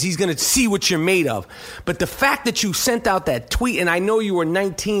Bryant is. He's going to see what you're made of. But the fact that you sent out that tweet, and I know you were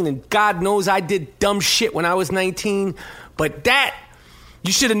 19, and God knows I did dumb shit when I was 19, but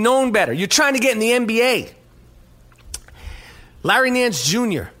you should have known better. You're trying to get in the NBA. Larry Nance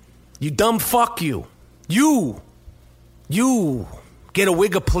Jr., you dumb fuck you. You get a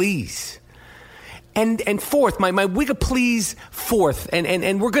wig of please. And fourth, my wig of please fourth,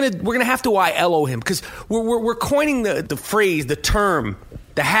 and we're gonna have to ILO him, because we're coining the phrase, the term,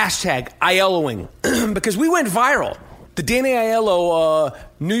 the hashtag ILOing because we went viral. The Danny Aiello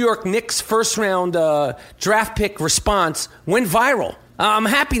New York Knicks first round draft pick response went viral. I'm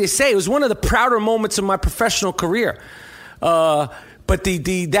happy to say it was one of the prouder moments of my professional career. But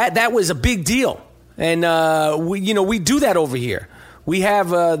that was a big deal, and we do that over here. We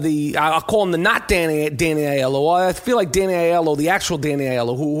have I'll call him the not Danny Aiello. I feel like Danny Aiello, the actual Danny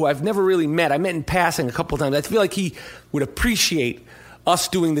Aiello, who I've never really met. I met in passing a couple of times. I feel like he would appreciate us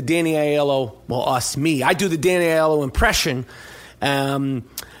doing the Danny Aiello. Well, me. I do the Danny Aiello impression.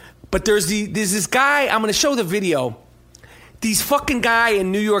 But there's this guy. I'm going to show the video. These fucking guy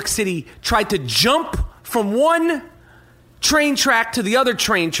in New York City tried to jump from one train track to the other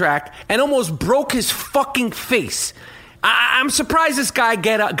train track and almost broke his fucking face. I'm surprised this guy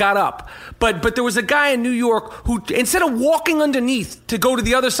got up. But there was a guy in New York who, instead of walking underneath to go to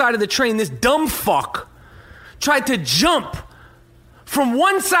the other side of the train, this dumb fuck tried to jump from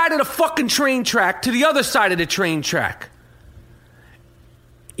one side of the fucking train track to the other side of the train track.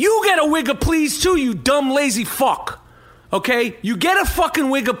 You get a wig of please too, you dumb lazy fuck. Okay? You get a fucking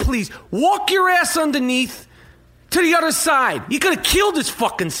wig of please. Walk your ass underneath to the other side. He could have killed his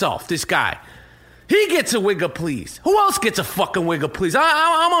fucking self, this guy. He gets a wig of please. Who else gets a fucking wig of please?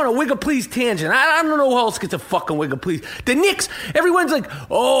 I'm on a wig of please tangent. I don't know who else gets a fucking wig of please. The Knicks, everyone's like,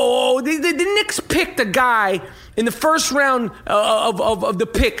 the Knicks picked a guy in the first round of the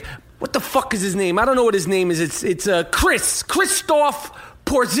pick. What the fuck is his name? I don't know what his name is. It's Kristaps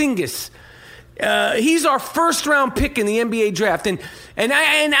Porzingis. He's our first round pick in the NBA draft, and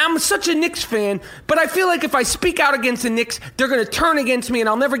I'm such a Knicks fan, but I feel like if I speak out against the Knicks, they're going to turn against me, and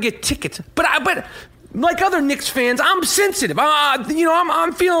I'll never get tickets. But like other Knicks fans, I'm sensitive.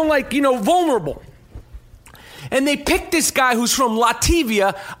 I'm feeling like vulnerable. And they picked this guy who's from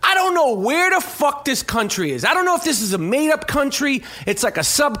Latvia. I don't know where the fuck this country is. I don't know if this is a made-up country. It's like a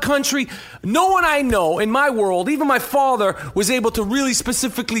sub-country. No one I know in my world, even my father, was able to really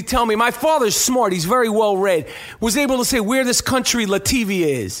specifically tell me. My father's smart. He's very well-read. Was able to say where this country Latvia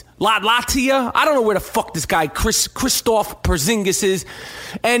is. Latvia? I don't know where the fuck this guy Kristaps Porzingis is.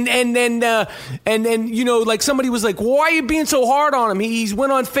 And like somebody was like, why are you being so hard on him? He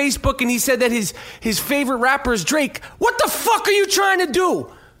went on Facebook and he said that his favorite rapper is Drake. What the fuck are you trying to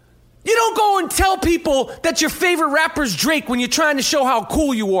do? You don't go and tell people that your favorite rapper is Drake when you're trying to show how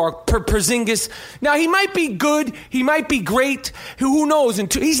cool you are, Porzingis. Now, he might be good. He might be great. Who knows?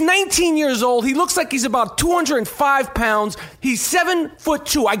 He's 19 years old. He looks like he's about 205 pounds. He's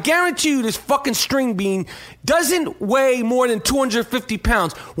 7'2". I guarantee you this fucking string bean doesn't weigh more than 250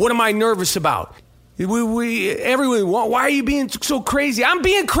 pounds. What am I nervous about? Everyone, why are you being so crazy? I'm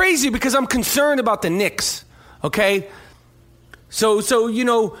being crazy because I'm concerned about the Knicks, okay? So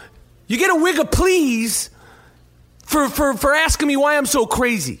you get a wig of please for asking me why I'm so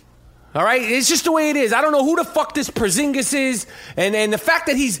crazy. All right? It's just the way it is. I don't know who the fuck this Porzingis is. And the fact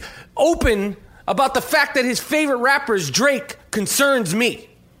that he's open about the fact that his favorite rapper is Drake concerns me.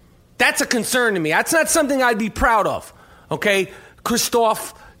 That's a concern to me. That's not something I'd be proud of. Okay?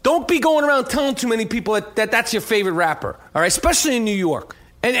 Christoph. Don't be going around telling too many people that that's your favorite rapper, all right? Especially in New York.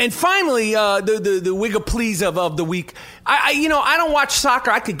 And finally, the Wigga Please of the week. I don't watch soccer.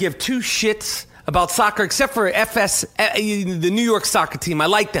 I could give two shits about soccer except for FS, the New York soccer team. I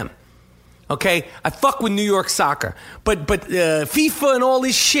like them. Okay? I fuck with New York soccer. But FIFA and all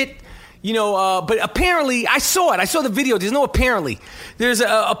this shit, but apparently, I saw it. I saw the video. There's no apparently. There's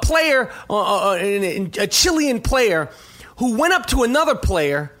a player, a Chilean player, who went up to another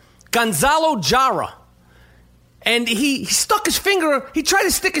player, Gonzalo Jara. And he stuck his finger, he tried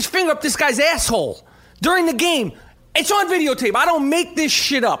to stick his finger up this guy's asshole during the game. It's on videotape. I don't make this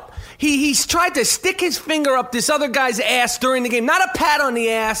shit up. He's tried to stick his finger up this other guy's ass during the game. Not a pat on the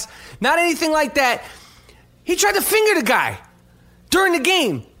ass, not anything like that. He tried to finger the guy during the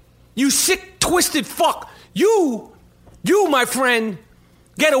game. You sick, twisted fuck. You, my friend,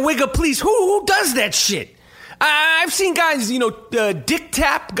 get a Wigga please. Who does that shit? I've seen guys, dick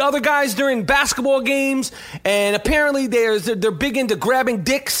tap other guys during basketball games, and apparently they're big into grabbing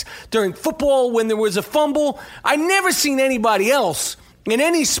dicks during football when there was a fumble. I never seen anybody else in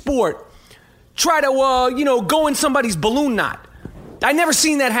any sport try to, go in somebody's balloon knot. I never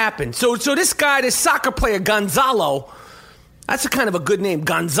seen that happen. So this guy, this soccer player, Gonzalo, that's a kind of a good name,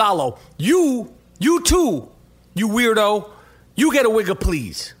 Gonzalo. You too, you weirdo, you get a Wigga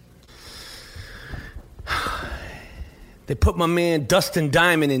please. They put my man Dustin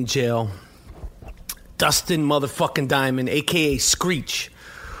Diamond in jail. Dustin motherfucking Diamond, a.k.a. Screech,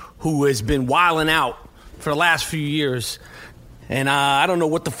 who has been wilding out for the last few years. And I don't know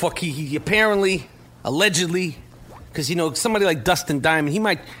what the fuck he apparently, allegedly, because, somebody like Dustin Diamond, he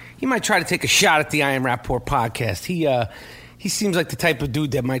might try to take a shot at the I Am Rapport podcast. He seems like the type of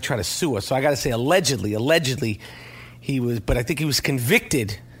dude that might try to sue us. So I got to say allegedly he was, but I think he was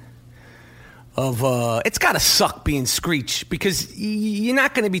convicted of it's gotta suck being Screech, because you're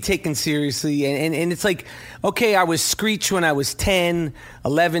not going to be taken seriously, and it's like, okay, I was Screech when I was 10,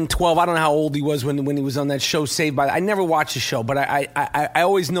 11, 12, I don't know how old he was when he was on that show Saved by, I never watched the show, but I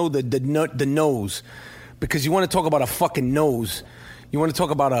always know the nose, because you want to talk about a fucking nose, you want to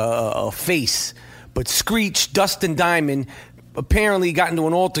talk about a face, but Screech, Dustin Diamond, apparently got into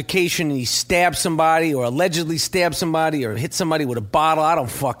an altercation and he stabbed somebody, or allegedly stabbed somebody, or hit somebody with a bottle, I don't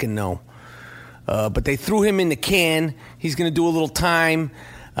fucking know. But they threw him in the can. He's going to do a little time.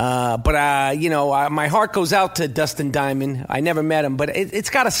 My heart goes out to Dustin Diamond. I never met him, but it's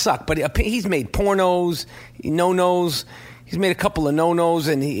got to suck. But he's made pornos, no-nos. He's made a couple of no-nos,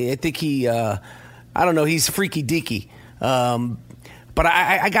 and I think he's freaky deaky. But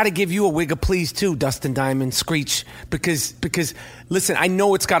I got to give you a Wigga please too, Dustin Diamond, Screech, because listen, I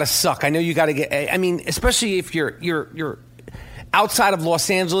know it's got to suck. I know you got to get. I mean, especially if you're outside of Los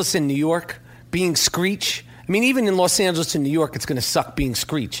Angeles and New York. Being Screech, I mean, even in Los Angeles and New York, it's going to suck being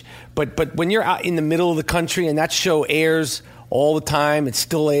Screech. But when you're out in the middle of the country and that show airs all the time, it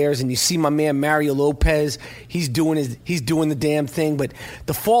still airs, and you see my man Mario Lopez, he's doing the damn thing. But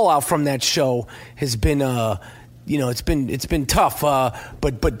the fallout from that show has been, it's been tough.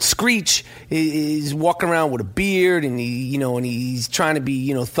 But Screech is walking around with a beard, and he's trying to be,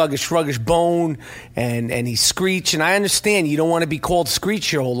 thuggish, ruggish bone, and he's Screech. And I understand you don't want to be called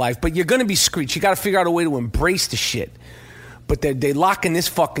Screech your whole life, but you're going to be Screech. You got to figure out a way to embrace the shit. But they're locking this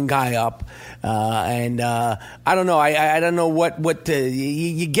fucking guy up, and I don't know. I don't know what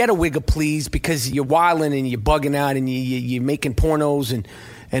you get a Wigga please, because you're wilding and you're bugging out and you're making pornos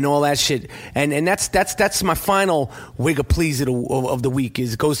and all that shit. And that's my final Wigga please of the week.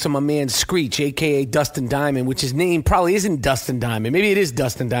 It goes to my man Screech, a.k.a. Dustin Diamond, which his name probably isn't Dustin Diamond. Maybe it is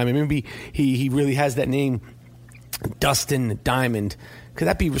Dustin Diamond. Maybe he really has that name, Dustin Diamond. Could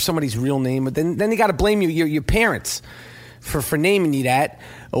that be somebody's real name? But then they got to blame your parents for naming you that.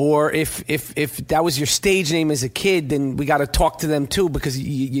 Or if that was your stage name as a kid, then we got to talk to them too, because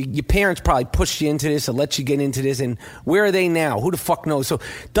your parents probably pushed you into this or let you get into this. And where are they now? Who the fuck knows? So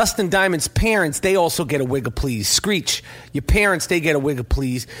Dustin Diamond's parents, they also get a Wigga please. Screech, your parents, they get a Wigga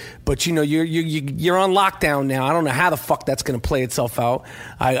please. But you're on lockdown now. I don't know how the fuck that's going to play itself out.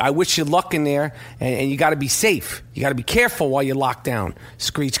 I wish you luck in there, and you got to be safe. You got to be careful while you're locked down,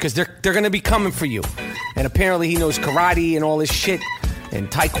 Screech, because they're going to be coming for you. And apparently he knows karate and all this shit, and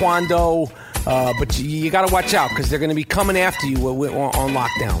taekwondo, but you got to watch out, because they're going to be coming after you on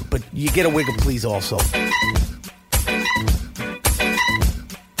lockdown. But you get a Wigga please also.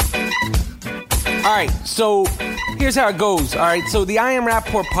 All right, so here's how it goes. All right, so the I Am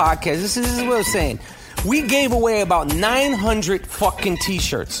Rapport podcast, this is what I was saying. We gave away about 900 fucking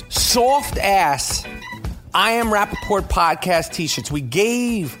t-shirts. Soft ass I Am Rapport podcast t-shirts. We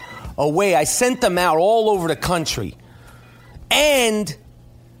gave away. I sent them out all over the country. and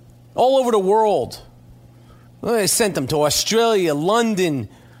all over the world. I sent them to Australia, London.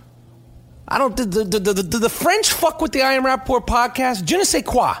 I don't. The French fuck with the I Am Rappaport podcast. Je ne sais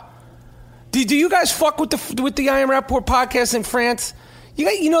quoi. Do you guys fuck with the I Am Rappaport podcast in France?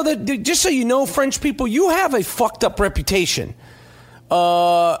 You know that. Just so you know, French people, you have a fucked up reputation.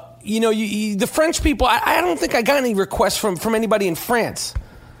 The French people. I don't think I got any requests from anybody in France.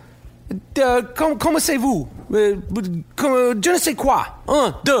 Comment c'est-vous? Je ne sais quoi.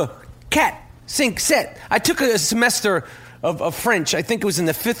 1, 2, 4, 5, 7. I took a semester of French. I think it was in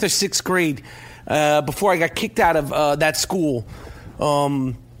the 5th or 6th grade before I got kicked out of that school.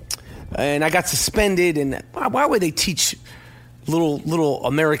 And I got suspended. And why would they teach little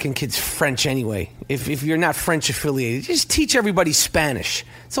American kids French anyway? If you're not French affiliated, just teach everybody Spanish.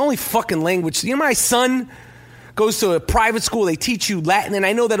 It's the only fucking language. You know, my son goes to a private school. They teach you Latin, and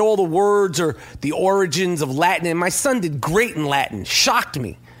I know that all the words are the origins of Latin. And my son did great in Latin. Shocked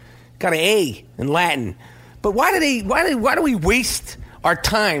me. Got an A in Latin. But why do we waste our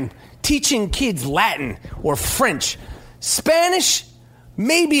time teaching kids Latin or French? Spanish,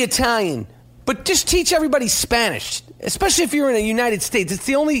 maybe Italian, but just teach everybody Spanish. Especially if you're in the United States. It's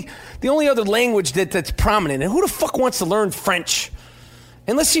the only other language that's prominent. And who the fuck wants to learn French?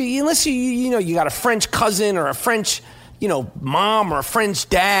 Unless you got a French cousin or a French, mom or a French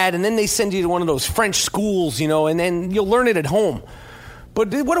dad, and then they send you to one of those French schools, and then you'll learn it at home.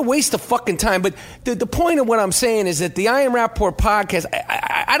 But what a waste of fucking time. But the point of what I'm saying is that the I Am Rappaport podcast,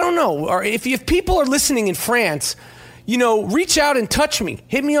 I don't know, or if people are listening in France, reach out and touch me.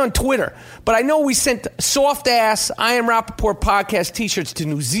 Hit me on Twitter. But I know we sent soft-ass I Am Rappaport podcast t-shirts to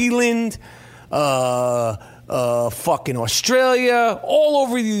New Zealand, fucking Australia, all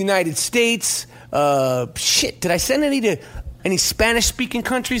over the United States. Did I send any to any Spanish-speaking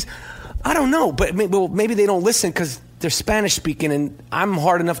countries? I don't know, but maybe they don't listen because they're Spanish-speaking and I'm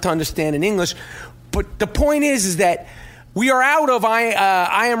hard enough to understand in English. But the point is that we are out of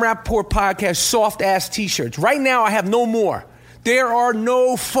I Am Rappaport podcast soft-ass t-shirts. Right now, I have no more. There are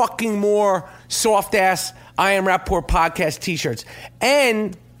no fucking more soft-ass I Am Rappaport podcast t-shirts.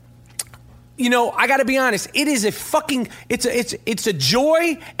 And I got to be honest. It is a fucking. It's a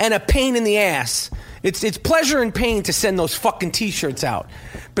joy and a pain in the ass. It's pleasure and pain to send those fucking t-shirts out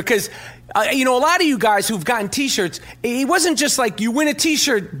because a lot of you guys who've gotten t-shirts. It wasn't just like you win a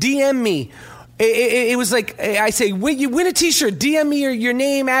t-shirt, DM me. It was like I say, when you win a t-shirt, DM me your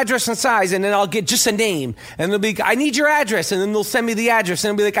name, address, and size, and then I'll get just a name. And they'll be, I need your address, and then they'll send me the address, and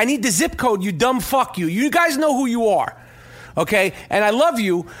I'll be like, I need the zip code. You dumb fuck you. You guys know who you are. Okay, and I love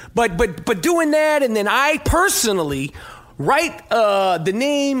you, but doing that, and then I personally write the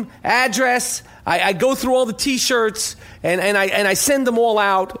name, address. I go through all the t-shirts and I send them all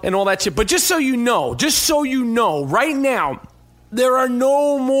out and all that shit. But just so you know, right now there are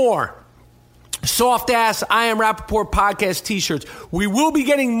no more soft ass I Am Rappaport podcast t-shirts. We will be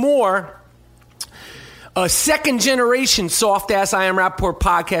getting more second generation soft ass I Am Rappaport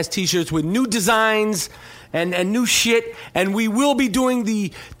podcast t-shirts with new designs. And new shit. And we will be doing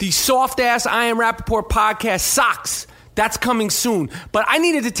the soft-ass I Am Rappaport podcast socks. That's coming soon. But I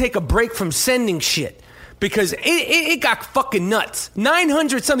needed to take a break from sending shit because it got fucking nuts.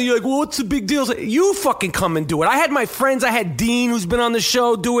 900 something. You're like, well, what's the big deal? You fucking come and do it. I had my friends. I had Dean, who's been on the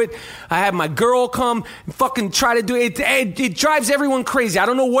show, do it. I had my girl come and fucking try to do it. It drives everyone crazy. I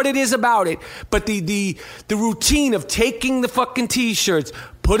don't know what it is about it, but the routine of taking the fucking t-shirts,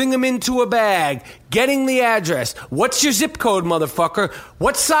 putting them into a bag, getting the address. What's your zip code, motherfucker?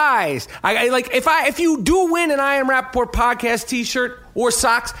 What size? I like if you do win an I Am Rappaport podcast t-shirt or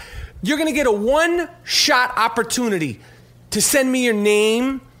socks, you're going to get a one-shot opportunity to send me your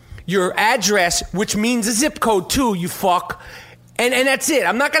name, your address, which means a zip code too, you fuck. And that's it.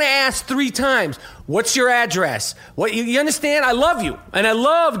 I'm not going to ask 3 times. What's your address? What you understand? I love you, and I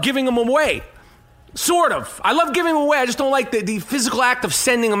love giving them away. Sort of. I love giving them away. I just don't like the physical act of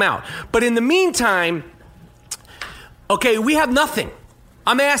sending them out. But in the meantime, okay, we have nothing.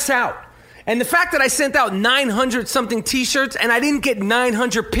 I'm ass out. And the fact that I sent out 900 something t-shirts and I didn't get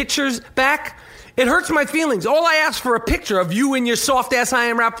 900 pictures back, it hurts my feelings. All I asked for a picture of you in your soft ass I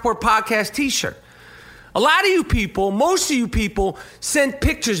Am Rappaport podcast t-shirt. A lot of you people, most of you people sent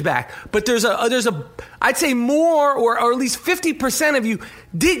pictures back, but there's a I'd say more or at least 50% of you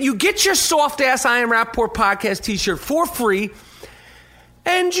you get your soft ass I Am Rappaport podcast t-shirt for free,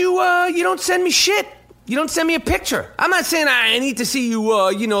 and you don't send me shit. You don't send me a picture. I'm not saying I need to see you,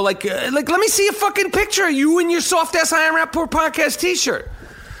 like let me see a fucking picture of you in your soft ass I Am Rappaport podcast t-shirt.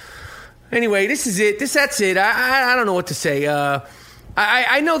 Anyway, this is it. That's it. I don't know what to say.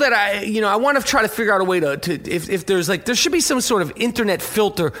 I know that I want to try to figure out a way to if there's like, there should be some sort of internet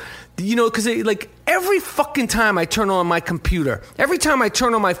filter, because like every fucking time I turn on my computer, every time I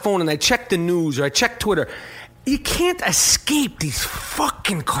turn on my phone and I check the news or I check Twitter, you can't escape these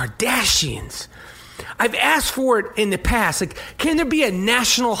fucking Kardashians. I've asked for it in the past. Like, can there be a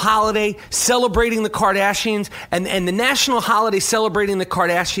national holiday celebrating the Kardashians? And the national holiday celebrating the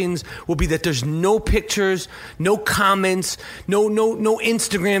Kardashians will be that there's no pictures, no comments, no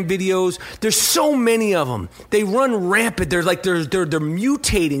Instagram videos. There's so many of them. They run rampant. They're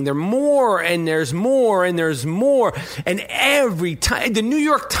mutating. They're more and there's more and there's more. And every time, the New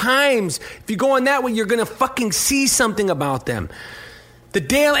York Times, if you go on that way, you're going to fucking see something about them. The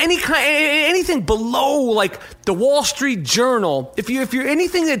Daily, anything below like the Wall Street Journal, if you're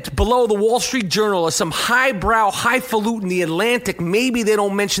anything that's below the Wall Street Journal or some highbrow, highfalutin, the Atlantic, maybe they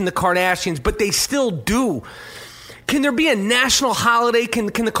don't mention the Kardashians, but they still do. Can there be a national holiday? Can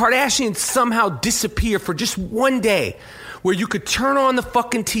the Kardashians somehow disappear for just one day where you could turn on the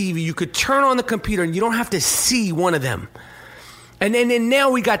fucking TV, you could turn on the computer, and you don't have to see one of them? And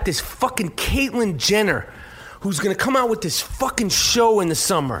now we got this fucking Caitlyn Jenner, who's going to come out with this fucking show in the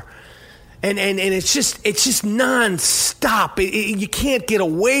summer. And it's just nonstop. You can't get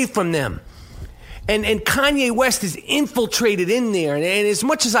away from them. And Kanye West is infiltrated in there. And as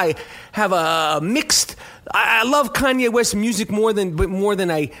much as I have a mixed... I love Kanye West's music more than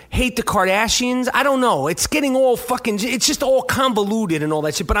I hate the Kardashians. I don't know. It's getting all fucking... It's just all convoluted and all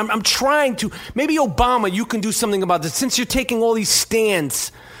that shit. But I'm trying to... Maybe Obama, you can do something about this. Since you're taking all these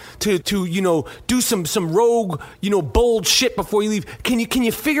stands... To do some rogue, bold shit before you leave. Can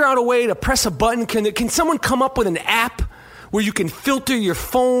you figure out a way to press a button? Can someone come up with an app where you can filter your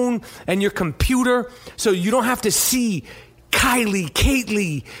phone and your computer so you don't have to see Kylie,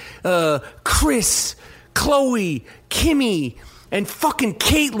 Caitlyn, Chris, Khloe, Kimmy, and fucking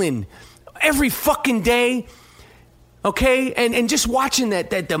Caitlyn every fucking day? Okay, and just watching that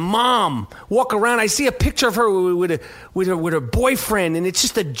the mom walk around, I see a picture of her with her boyfriend, and it's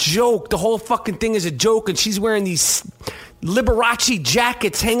just a joke. The whole fucking thing is a joke, and she's wearing these Liberace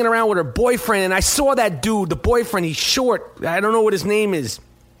jackets, hanging around with her boyfriend. And I saw that dude, the boyfriend. He's short. I don't know what his name is,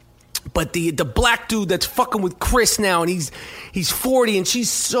 but the black dude that's fucking with Chris now, and he's 40, and she's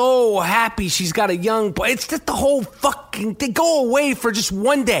so happy she's got a young boy. It's just the whole fucking thing. Go away for just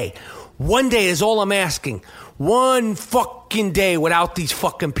one day. One day is all I'm asking. One fucking day without these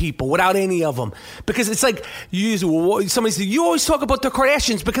fucking people, without any of them. Because it's like, somebody said, you always talk about the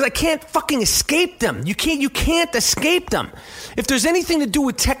Kardashians because I can't fucking escape them. You can't escape them. If there's anything to do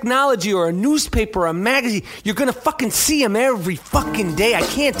with technology or a newspaper or a magazine, you're going to fucking see them every fucking day. I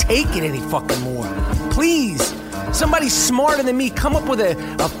can't take it any fucking more. Please, somebody smarter than me, come up with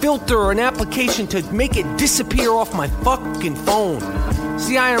a filter or an application to make it disappear off my fucking phone.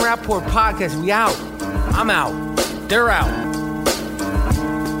 CI and Rapport Podcast, we out. I'm out. They're out.